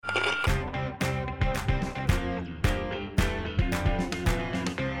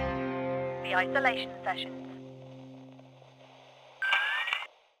the isolation sessions.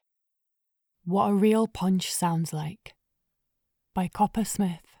 What a Real Punch Sounds Like by Copper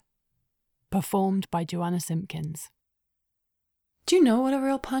Smith. Performed by Joanna Simpkins. Do you know what a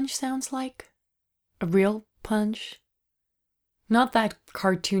real punch sounds like? A real punch? Not that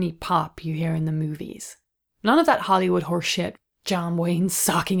cartoony pop you hear in the movies. None of that Hollywood horse shit, John Wayne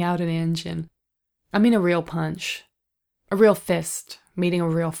socking out an engine. I mean a real punch. A real fist meeting a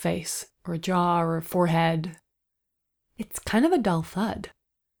real face, or a jaw, or a forehead. It's kind of a dull thud.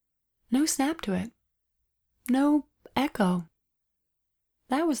 No snap to it. No echo.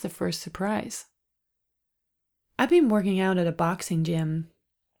 That was the first surprise. I've been working out at a boxing gym.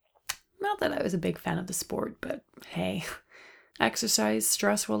 Not that I was a big fan of the sport, but hey, exercise,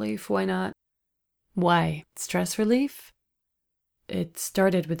 stress relief, why not? Why? Stress relief? It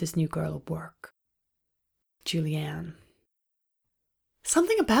started with this new girl at work. Julianne.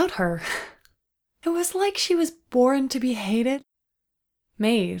 Something about her. It was like she was born to be hated.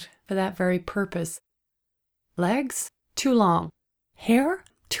 Made for that very purpose. Legs? Too long. Hair?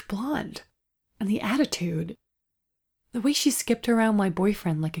 Too blonde. And the attitude. The way she skipped around my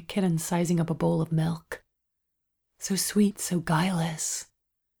boyfriend like a kitten sizing up a bowl of milk. So sweet, so guileless.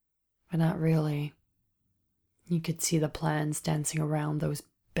 But not really. You could see the plans dancing around those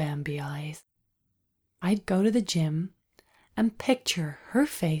Bambi eyes. I'd go to the gym and picture her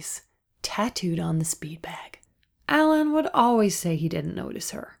face tattooed on the speed bag. Alan would always say he didn't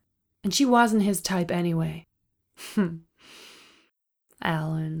notice her. And she wasn't his type anyway.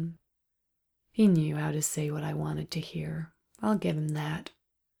 Alan. He knew how to say what I wanted to hear. I'll give him that.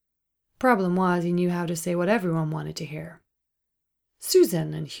 Problem was, he knew how to say what everyone wanted to hear.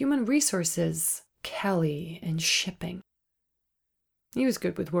 Susan in human resources, Kelly in shipping. He was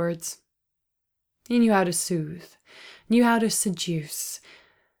good with words. He knew how to soothe, knew how to seduce.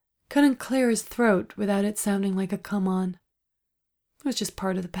 Couldn't clear his throat without it sounding like a come-on. It was just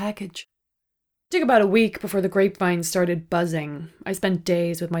part of the package. It took about a week before the grapevine started buzzing. I spent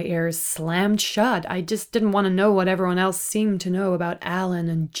days with my ears slammed shut. I just didn't want to know what everyone else seemed to know about Alan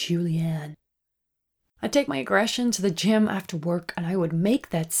and Julianne. I'd take my aggression to the gym after work and I would make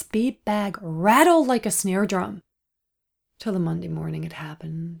that speed bag rattle like a snare drum. Till the Monday morning it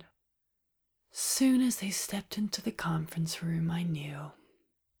happened. Soon as they stepped into the conference room, I knew.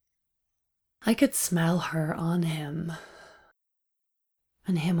 I could smell her on him.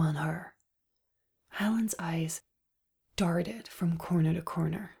 And him on her. Alan's eyes darted from corner to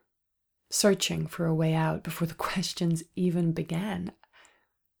corner, searching for a way out before the questions even began.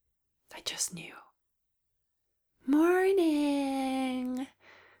 I just knew. Morning,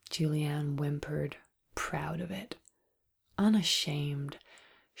 Julianne whimpered, proud of it. Unashamed,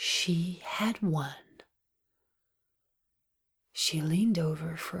 she had won. She leaned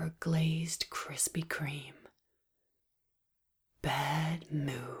over for a glazed Krispy Kreme. Bad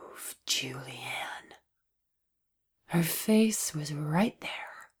move, Julianne. Her face was right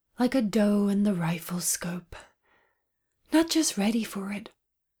there, like a doe in the rifle scope. Not just ready for it,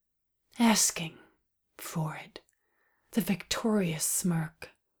 asking for it. The victorious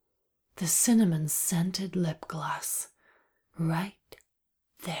smirk, the cinnamon-scented lip gloss, right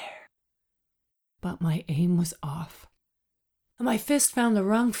there. But my aim was off. My fist found the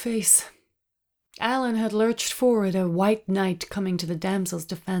wrong face. Alan had lurched forward, a white knight coming to the damsel's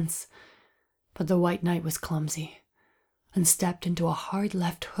defense. But the white knight was clumsy and stepped into a hard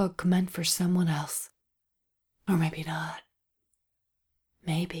left hook meant for someone else. Or maybe not.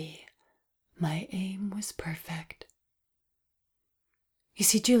 Maybe my aim was perfect. You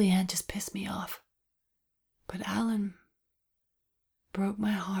see, Julianne just pissed me off. But Alan broke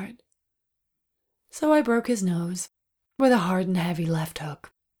my heart. So I broke his nose with a hard and heavy left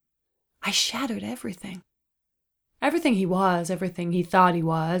hook. I shattered everything. Everything he was, everything he thought he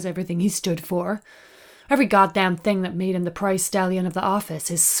was, everything he stood for. Every goddamn thing that made him the prize stallion of the office.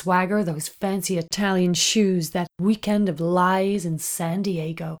 His swagger, those fancy Italian shoes, that weekend of lies in San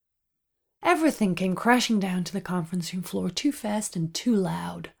Diego. Everything came crashing down to the conference room floor too fast and too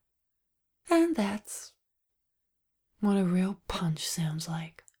loud. And that's what a real punch sounds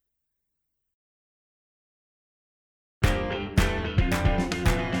like.